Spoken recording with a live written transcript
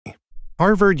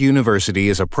Harvard University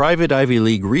is a private Ivy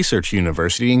League research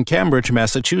university in Cambridge,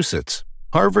 Massachusetts.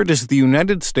 Harvard is the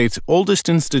United States' oldest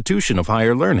institution of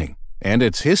higher learning, and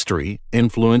its history,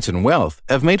 influence, and wealth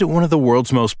have made it one of the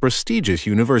world's most prestigious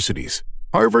universities.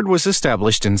 Harvard was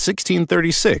established in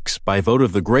 1636 by vote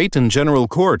of the Great and General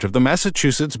Court of the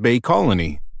Massachusetts Bay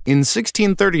Colony. In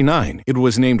 1639, it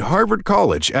was named Harvard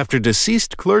College after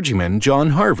deceased clergyman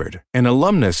John Harvard, an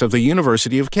alumnus of the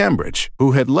University of Cambridge,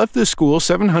 who had left the school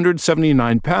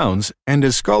 £779 and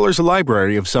a scholars'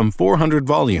 library of some 400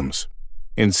 volumes.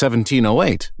 In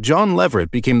 1708, John Leverett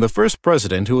became the first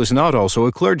president who was not also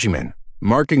a clergyman,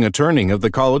 marking a turning of the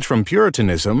college from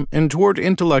Puritanism and toward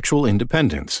intellectual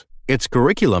independence. Its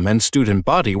curriculum and student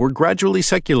body were gradually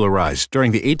secularized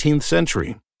during the 18th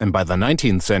century, and by the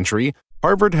 19th century,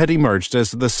 Harvard had emerged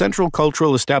as the central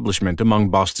cultural establishment among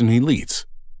Boston elites.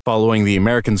 Following the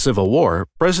American Civil War,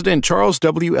 President Charles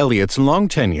W. Eliot's long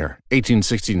tenure,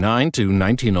 1869 to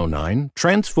 1909,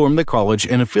 transformed the college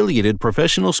and affiliated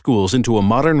professional schools into a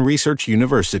modern research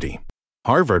university.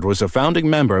 Harvard was a founding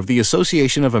member of the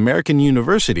Association of American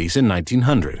Universities in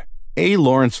 1900. A.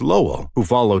 Lawrence Lowell, who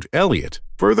followed Eliot,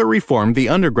 further reformed the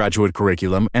undergraduate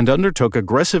curriculum and undertook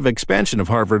aggressive expansion of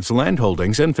Harvard's land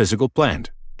holdings and physical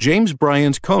plant. James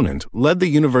Bryant Conant led the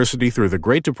university through the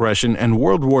Great Depression and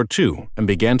World War II and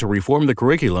began to reform the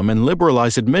curriculum and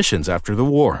liberalize admissions after the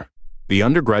war. The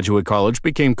undergraduate college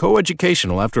became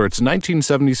coeducational after its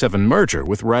 1977 merger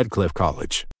with Radcliffe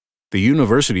College. The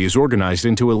university is organized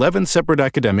into 11 separate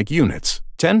academic units,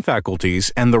 10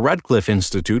 faculties, and the Radcliffe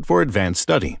Institute for Advanced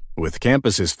Study. With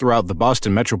campuses throughout the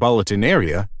Boston metropolitan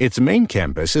area, its main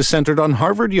campus is centered on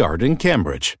Harvard Yard in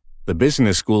Cambridge. The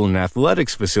business school and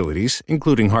athletics facilities,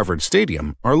 including Harvard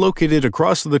Stadium, are located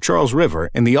across the Charles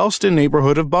River in the Allston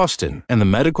neighborhood of Boston, and the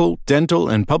medical, dental,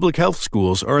 and public health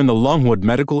schools are in the Longwood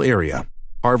medical area.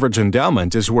 Harvard's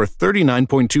endowment is worth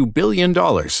 $39.2 billion,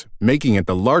 making it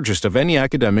the largest of any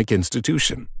academic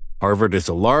institution. Harvard is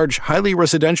a large, highly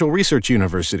residential research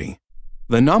university.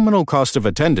 The nominal cost of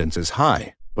attendance is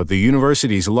high, but the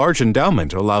university's large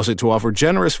endowment allows it to offer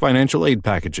generous financial aid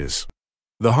packages.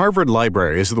 The Harvard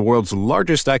Library is the world's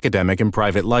largest academic and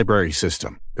private library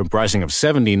system, comprising of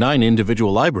 79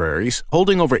 individual libraries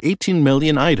holding over 18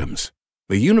 million items.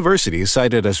 The university is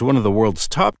cited as one of the world's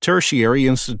top tertiary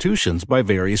institutions by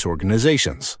various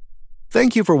organizations.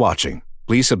 Thank you for watching.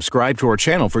 Please subscribe to our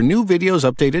channel for new videos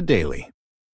updated daily.